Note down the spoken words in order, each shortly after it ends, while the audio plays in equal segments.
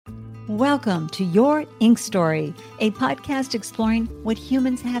Welcome to Your Ink Story, a podcast exploring what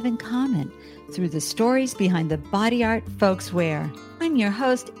humans have in common through the stories behind the body art folks wear. I'm your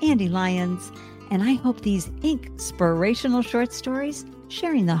host, Andy Lyons, and I hope these ink-spirational short stories,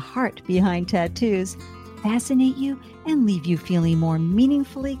 sharing the heart behind tattoos, fascinate you and leave you feeling more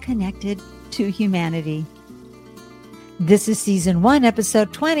meaningfully connected to humanity. This is Season 1,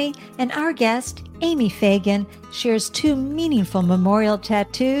 Episode 20, and our guest, Amy Fagan, shares two meaningful memorial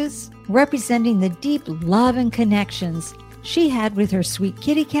tattoos representing the deep love and connections she had with her sweet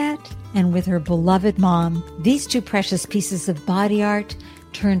kitty cat and with her beloved mom. These two precious pieces of body art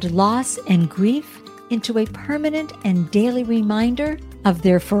turned loss and grief into a permanent and daily reminder of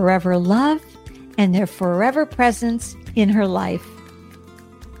their forever love and their forever presence in her life.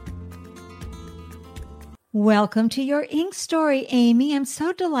 Welcome to Your Ink Story, Amy. I'm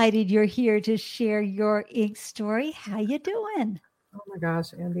so delighted you're here to share your ink story. How you doing? Oh my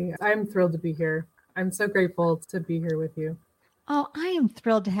gosh, Andy, I'm thrilled to be here. I'm so grateful to be here with you. Oh, I am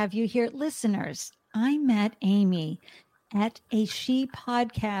thrilled to have you here. Listeners, I met Amy at a She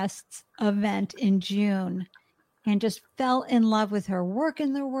Podcasts event in June and just fell in love with her work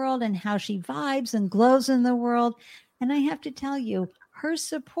in the world and how she vibes and glows in the world. And I have to tell you, her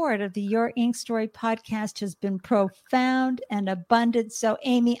support of the Your Ink Story podcast has been profound and abundant. So,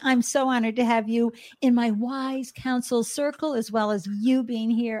 Amy, I'm so honored to have you in my wise counsel circle, as well as you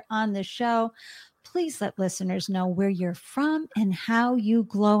being here on the show. Please let listeners know where you're from and how you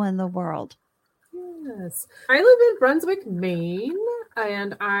glow in the world. Yes. I live in Brunswick, Maine,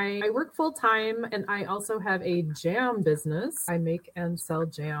 and I work full-time, and I also have a jam business. I make and sell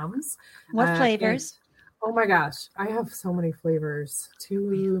jams. What flavors? Oh my gosh, I have so many flavors,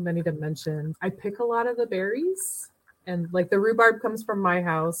 too many to mention. I pick a lot of the berries, and like the rhubarb comes from my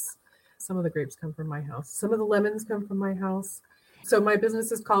house. Some of the grapes come from my house. Some of the lemons come from my house. So my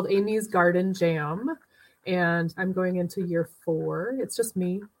business is called Amy's Garden Jam, and I'm going into year 4. It's just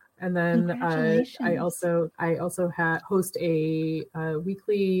me. And then I also host a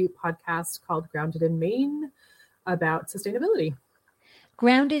weekly podcast called Grounded in Maine about sustainability.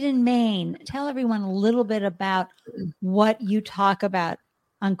 Grounded in Maine. Tell everyone a little bit about what you talk about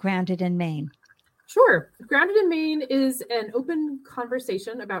on Grounded in Maine. Sure. Grounded in Maine is an open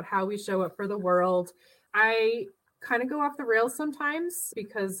conversation about how we show up for the world. I kind of go off the rails sometimes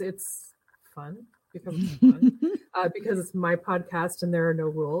because it's fun. Because it's my podcast and there are no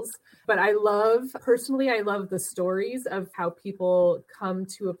rules. But I love the stories of how people come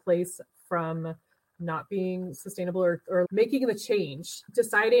to a place from not being sustainable or making the change,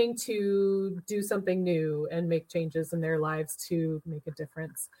 deciding to do something new and make changes in their lives to make a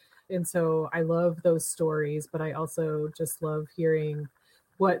difference. And so I love those stories, but I also just love hearing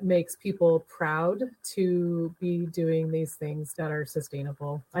what makes people proud to be doing these things that are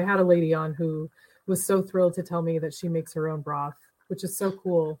sustainable. I had a lady on who was so thrilled to tell me that she makes her own broth, which is so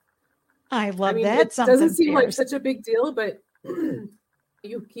cool. I that. It doesn't seem like such a big deal, but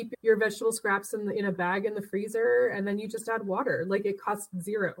you keep your vegetable scraps in a bag in the freezer, and then you just add water. Like it costs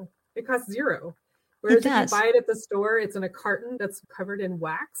zero. Whereas if you buy it at the store, it's in a carton that's covered in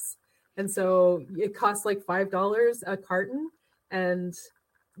wax. And so it costs like $5 a carton, and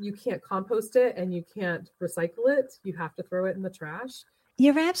you can't compost it and you can't recycle it. You have to throw it in the trash.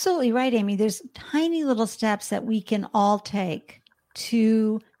 You're absolutely right, Amy. There's tiny little steps that we can all take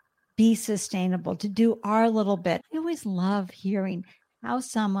to be sustainable, to do our little bit. I always love hearing how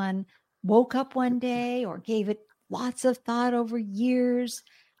someone woke up one day or gave it lots of thought over years.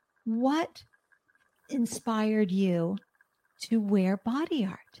 What inspired you to wear body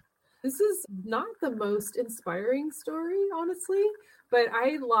art? This is not the most inspiring story, honestly, but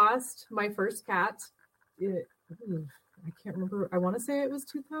I lost my first cat. I can't remember. I want to say it was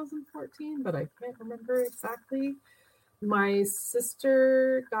 2014, but I can't remember exactly. My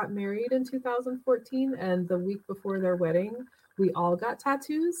sister got married in 2014, and the week before their wedding, we all got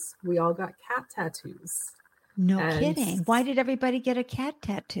tattoos. We all got cat tattoos. No kidding. Why did everybody get a cat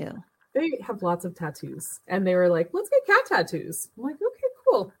tattoo? They have lots of tattoos, and they were like, let's get cat tattoos. I'm like, okay,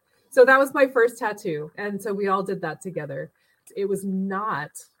 cool. So that was my first tattoo. And so we all did that together. It was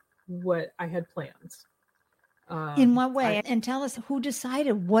not what I had planned. In what way? And tell us who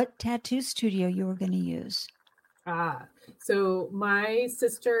decided what tattoo studio you were going to use. So my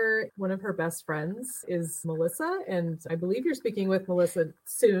sister, one of her best friends is Melissa, and I believe you're speaking with Melissa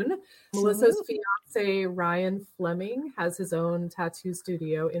soon. Melissa's fiance, Ryan Fleming, has his own tattoo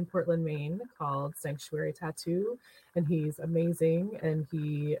studio in Portland, Maine called Sanctuary Tattoo, and he's amazing, and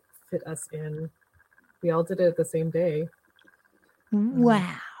he fit us in. We all did it the same day.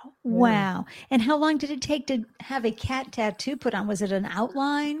 Wow. Wow. And how long did it take to have a cat tattoo put on? Was it an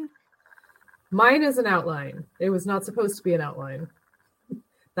outline? Mine is an outline. It was not supposed to be an outline.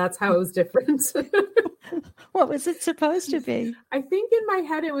 That's how it was different. What was it supposed to be? I think in my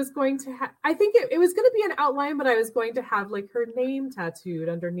head it was going to have, I think it was going to be an outline, but I was going to have like her name tattooed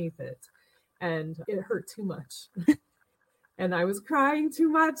underneath it. And it hurt too much. And I was crying too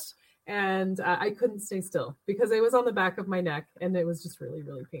much. And I couldn't stay still because it was on the back of my neck and it was just really,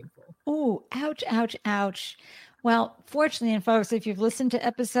 really painful. Oh, ouch, ouch, ouch. Well, fortunately, and folks, if you've listened to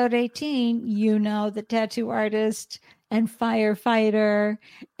episode 18, you know the tattoo artist and firefighter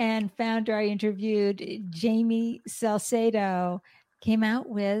and founder I interviewed, Jamie Salcedo, came out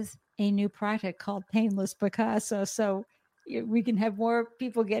with a new project called Painless Picasso. So we can have more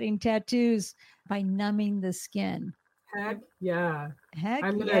people getting tattoos by numbing the skin. Heck yeah. Heck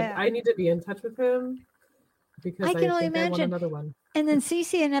yeah. I need to be in touch with him because I can only imagine. I want another one. And then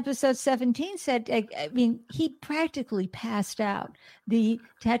Cece in episode 17 said, I mean, he practically passed out. The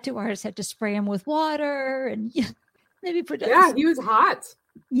tattoo artist had to spray him with water and maybe put yeah, he was hot.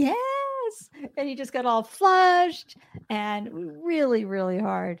 Yes. And he just got all flushed and really, really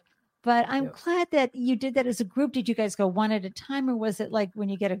hard. But I'm glad that you did that as a group. Did you guys go one at a time, or was it like when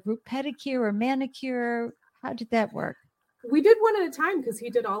you get a group pedicure or manicure? How did that work? We did one at a time because he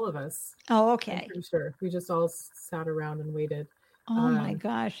did all of us. Oh, okay. I'm pretty sure. We just all sat around and waited. Oh my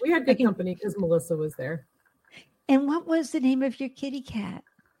gosh. We had good company because Melissa was there. And what was the name of your kitty cat?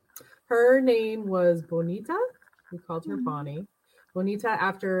 Her name was Bonita. We called her Bonnie. Bonita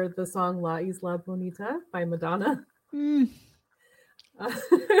after the song La Isla Bonita by Madonna. I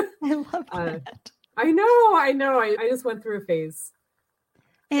love that. I know. I just went through a phase.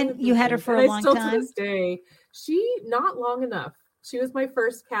 And you had her for a long time? To this day, not long enough. She was my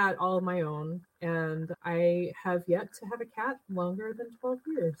first cat all on my own. And I have yet to have a cat longer than 12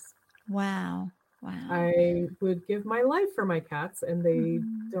 years. Wow. I would give my life for my cats, and they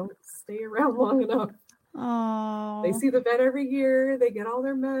don't stay around long enough. Oh. They see the vet every year. They get all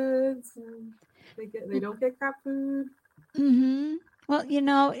their meds. And they don't get crap food. Mm-hmm. Well,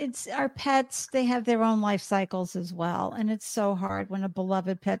 it's our pets. They have their own life cycles as well. And it's so hard when a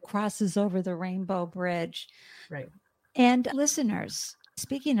beloved pet crosses over the rainbow bridge. Right. And listeners,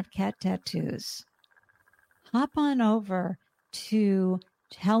 speaking of cat tattoos, hop on over to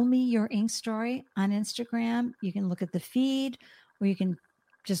Tell Me Your Ink Story on Instagram. You can look at the feed, or you can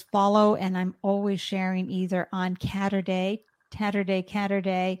just follow. And I'm always sharing either on Catterday,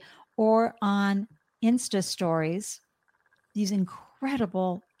 or on Insta stories. These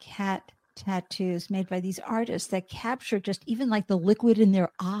incredible cat tattoos made by these artists that capture just even like the liquid in their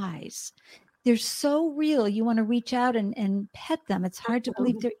eyes. They're so real. You want to reach out and pet them. It's hard to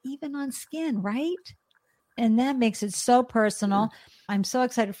believe they're even on skin, right? And that makes it so personal. I'm so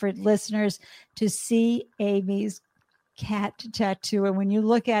excited for listeners to see Amy's cat tattoo. And when you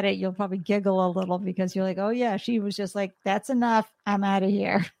look at it, you'll probably giggle a little because you're like, oh yeah, she was just like, that's enough. I'm out of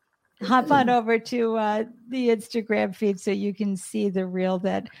here. Hop on over to the Instagram feed so you can see the reel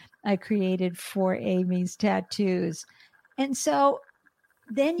that I created for Amy's tattoos. And so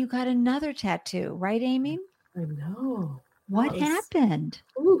then you got another tattoo, right, Amy? I know. What happened?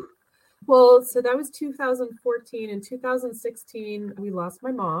 Ooh. Well, so that was 2014. In 2016, we lost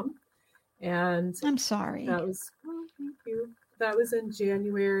my mom. And I'm sorry. Thank you. That was in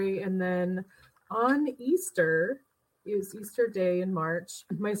January. And then on Easter, it was Easter Day in March,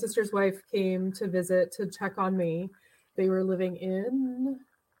 my sister's wife came to visit to check on me. They were living in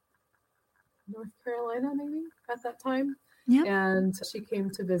North Carolina, maybe at that time. Yep. And she came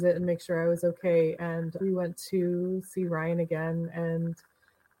to visit and make sure I was okay. And we went to see Ryan again, and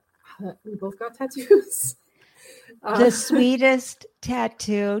we both got tattoos. The sweetest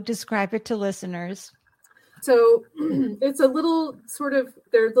tattoo. Describe it to listeners. So it's a little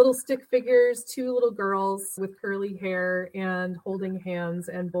they're little stick figures, two little girls with curly hair and holding hands,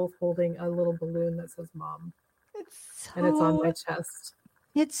 and both holding a little balloon that says mom. And it's on my chest.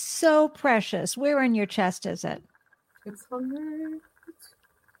 It's so precious. Where in your chest is it? It's on my,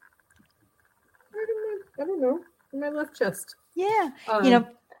 I don't know, in my left chest. Yeah.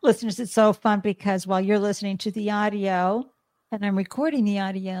 Listeners, it's so fun because while you're listening to the audio, and I'm recording the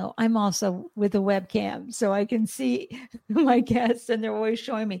audio, I'm also with a webcam, so I can see my guests, and they're always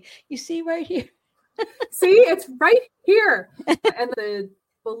showing me. You see right here? See, it's right here. And the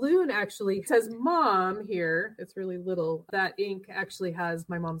balloon actually says mom here. It's really little. That ink actually has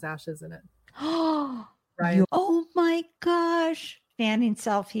my mom's ashes in it. Oh, right. Oh my gosh. Fanning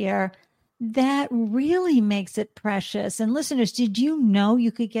self here. That really makes it precious. And listeners, did you know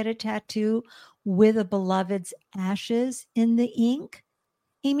you could get a tattoo with a beloved's ashes in the ink?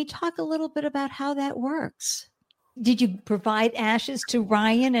 Amy, talk a little bit about how that works. Did you provide ashes to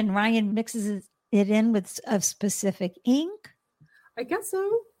Ryan and Ryan mixes it in with a specific ink? I guess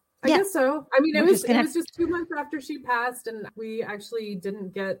so. I Yeah. guess so. I mean, it We're was just just 2 months after she passed, and we actually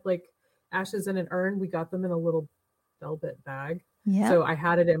didn't get like ashes in an urn. We got them in a little velvet bag. Yeah. So I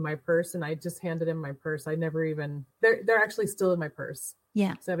had it in my purse, and I just handed in my purse. I never even they're actually still in my purse.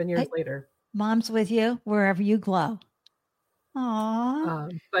 Yeah. 7 years later. Mom's with you wherever you glow.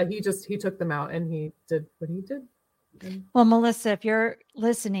 Aww. But he took them out and he did what he did. Well, Melissa, if you're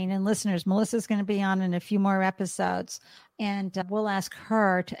listening and listeners, Melissa's going to be on in a few more episodes, and we'll ask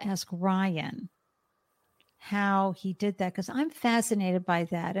her to ask Ryan how he did that, because I'm fascinated by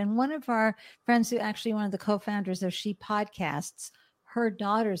that. And one of our friends, who actually one of the co-founders of She Podcasts, her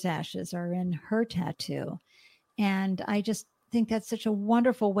daughter's ashes are in her tattoo. And I just think that's such a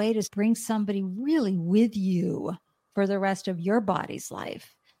wonderful way to bring somebody really with you for the rest of your body's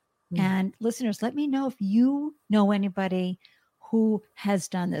life. And listeners, let me know if you know anybody who has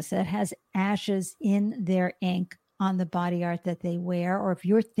done this, that has ashes in their ink on the body art that they wear, or if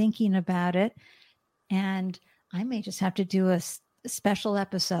you're thinking about it. And I may just have to do a special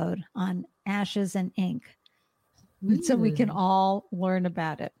episode on ashes and ink so we can all learn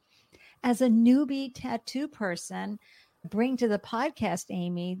about it. As a newbie tattoo person, bring to the podcast,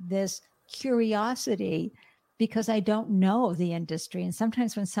 Amy, this curiosity, because I don't know the industry. And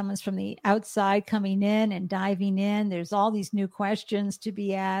sometimes when someone's from the outside coming in and diving in, there's all these new questions to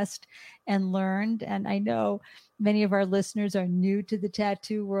be asked and learned. And I know many of our listeners are new to the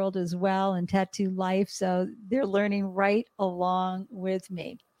tattoo world as well, and tattoo life. So they're learning right along with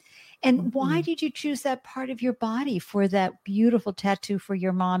me. And why did you choose that part of your body for that beautiful tattoo for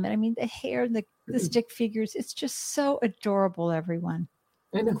your mom? And I mean, the hair and the stick figures, it's just so adorable, everyone.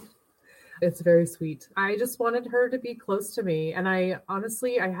 I know. It's very sweet. I just wanted her to be close to me. And I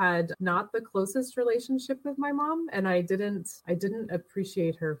had not the closest relationship with my mom, and I didn't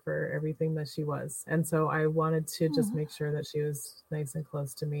appreciate her for everything that she was. And so I wanted to just make sure that she was nice and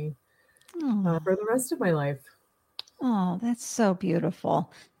close to me for the rest of my life. Oh, that's so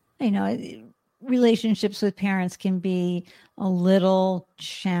beautiful. I know relationships with parents can be a little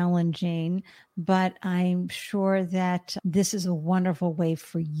challenging, but I'm sure that this is a wonderful way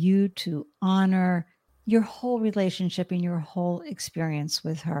for you to honor your whole relationship and your whole experience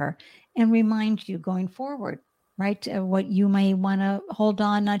with her, and remind you going forward, right? What you may want to hold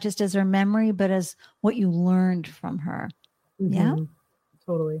on, not just as her memory, but as what you learned from her. Yeah,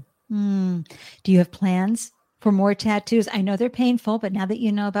 totally. Do you have plans for more tattoos? I know they're painful, but now that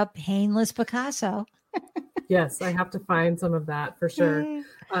you know about painless Picasso. Yes, I have to find some of that for sure,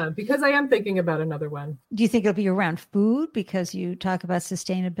 because I am thinking about another one. Do you think it'll be around food because you talk about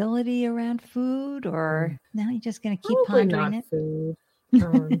sustainability around food, or now you're just going to keep pondering it? Food.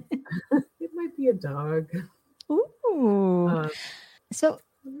 It might be a dog. Ooh. So,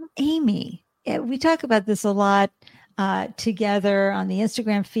 Amy, we talk about this a lot together on the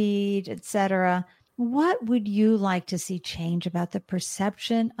Instagram feed, etc. What would you like to see change about the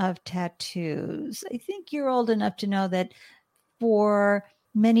perception of tattoos? I think you're old enough to know that for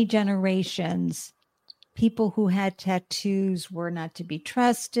many generations, people who had tattoos were not to be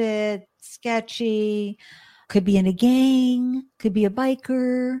trusted, sketchy, could be in a gang, could be a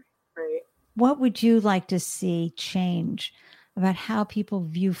biker. Right. What would you like to see change about how people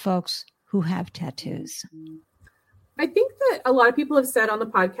view folks who have tattoos? I think that a lot of people have said on the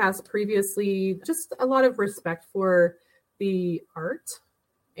podcast previously, just a lot of respect for the art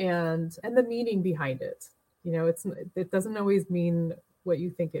and the meaning behind it. You know, it doesn't always mean what you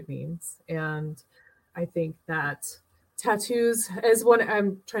think it means. And I think that tattoos, as one,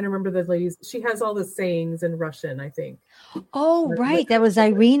 I'm trying to remember the ladies, she has all the sayings in Russian, I think. Oh, right. That was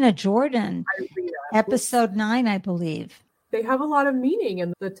Irina Jordan, episode 9, I believe. They have a lot of meaning,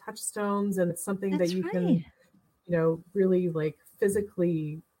 and the touchstones, and it's something that you can, really like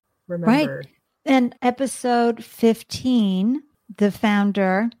physically remember. Right. And episode 15, the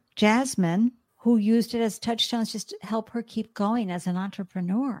founder, Jasmine, who used it as touchstones just to help her keep going as an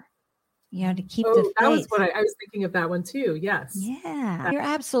entrepreneur, to keep the faith. That was what I was thinking of that one too. Yes. Yeah, you're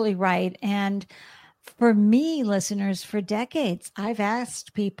absolutely right. And for me, listeners, for decades, I've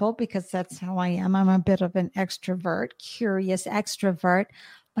asked people, because that's how I am. I'm a bit of an extrovert, curious extrovert.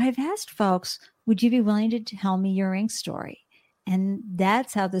 But I've asked folks, would you be willing to tell me your ink story? And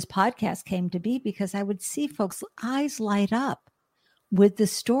that's how this podcast came to be, because I would see folks' eyes light up with the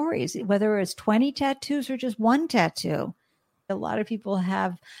stories, whether it's 20 tattoos or just one tattoo. A lot of people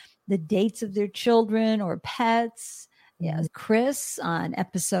have the dates of their children or pets, Yes, Chris on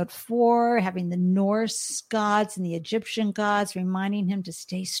episode 4, having the Norse gods and the Egyptian gods reminding him to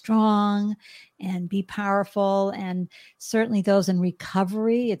stay strong and be powerful. And certainly those in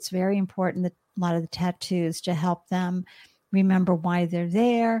recovery, it's very important that a lot of the tattoos to help them remember why they're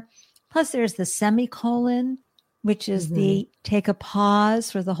there. Plus, there's the semicolon, which is the take a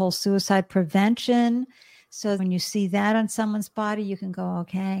pause for the whole suicide prevention. So when you see that on someone's body, you can go,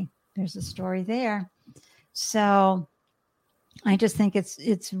 okay, there's a story there. So I just think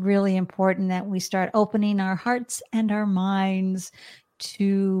it's really important that we start opening our hearts and our minds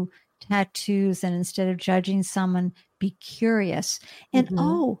to tattoos, and instead of judging someone, be curious. And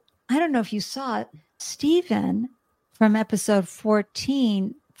I don't know if you saw it, Stephen from episode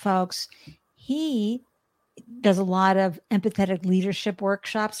 14, folks, he does a lot of empathetic leadership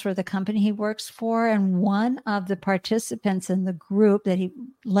workshops for the company he works for. And one of the participants in the group that he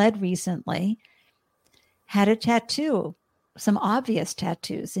led recently had a tattoo, some obvious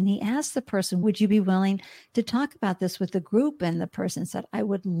tattoos. And he asked the person, would you be willing to talk about this with the group? And the person said, I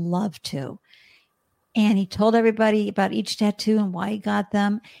would love to. And he told everybody about each tattoo and why he got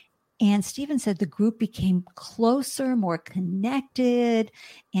them. And Stephen said the group became closer, more connected,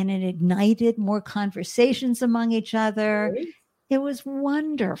 and it ignited more conversations among each other. Right. It was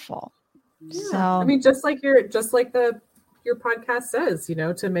wonderful. Yeah. So I mean, just like your podcast says,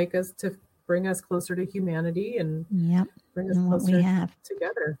 to bring us closer to humanity and bring us closer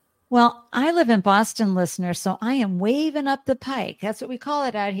together. Well, I live in Boston, listeners, so I am waving up the pike. That's what we call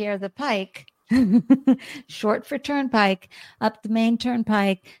it out here, the pike, short for turnpike, up the main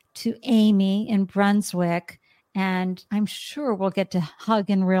turnpike to Amy in Brunswick. And I'm sure we'll get to hug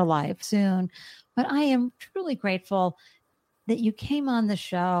in real life soon. But I am truly grateful that you came on the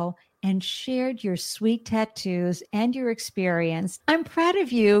show and shared your sweet tattoos and your experience. I'm proud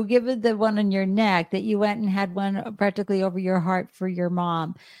of you, given the one on your neck, that you went and had one practically over your heart for your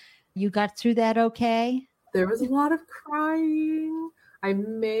mom. You got through that okay? There was a lot of crying. I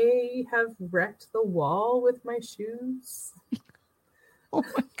may have wrecked the wall with my shoes. Oh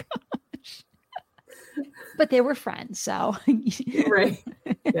my gosh. But they were friends, so. Right.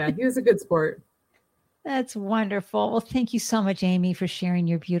 Yeah, he was a good sport. That's wonderful. Well, thank you so much, Amy, for sharing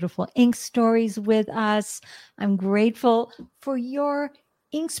your beautiful ink stories with us. I'm grateful for your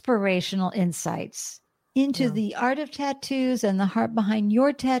inspirational insights into the art of tattoos and the heart behind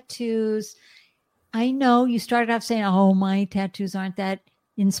your tattoos. I know you started off saying, oh, my tattoos aren't that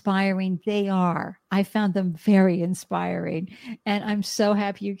inspiring. They are. I found them very inspiring. And I'm so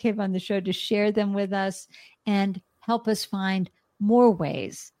happy you came on the show to share them with us and help us find more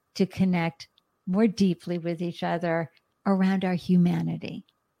ways to connect more deeply with each other around our humanity.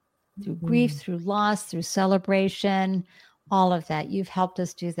 Through grief, through loss, through celebration, all of that. You've helped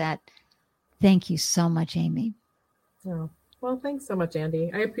us do that. Thank you so much, Amy. Oh, well, thanks so much, Andy.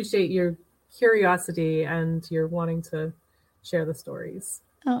 I appreciate your curiosity and your wanting to share the stories.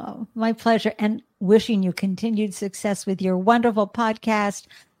 Oh, my pleasure. And wishing you continued success with your wonderful podcast.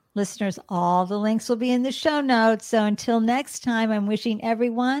 Listeners, all the links will be in the show notes. So until next time, I'm wishing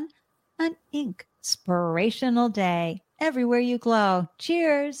everyone an inspirational day everywhere you glow.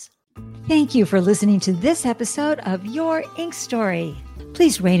 Cheers. Thank you for listening to this episode of Your Ink Story.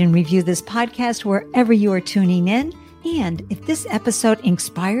 Please rate and review this podcast wherever you are tuning in. And if this episode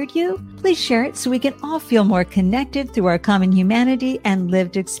inspired you, please share it so we can all feel more connected through our common humanity and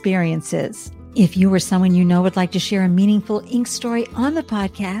lived experiences. If you or someone you know would like to share a meaningful ink story on the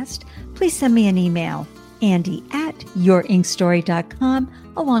podcast, please send me an email, andy@yourinkstory.com,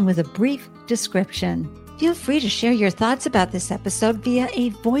 along with a brief description. Feel free to share your thoughts about this episode via a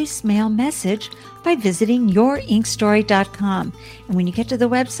voicemail message by visiting yourinkstory.com. And when you get to the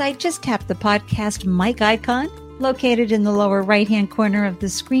website, just tap the podcast mic icon located in the lower right-hand corner of the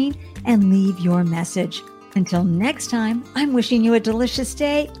screen and leave your message. Until next time, I'm wishing you a delicious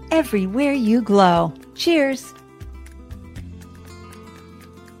day everywhere you glow. Cheers.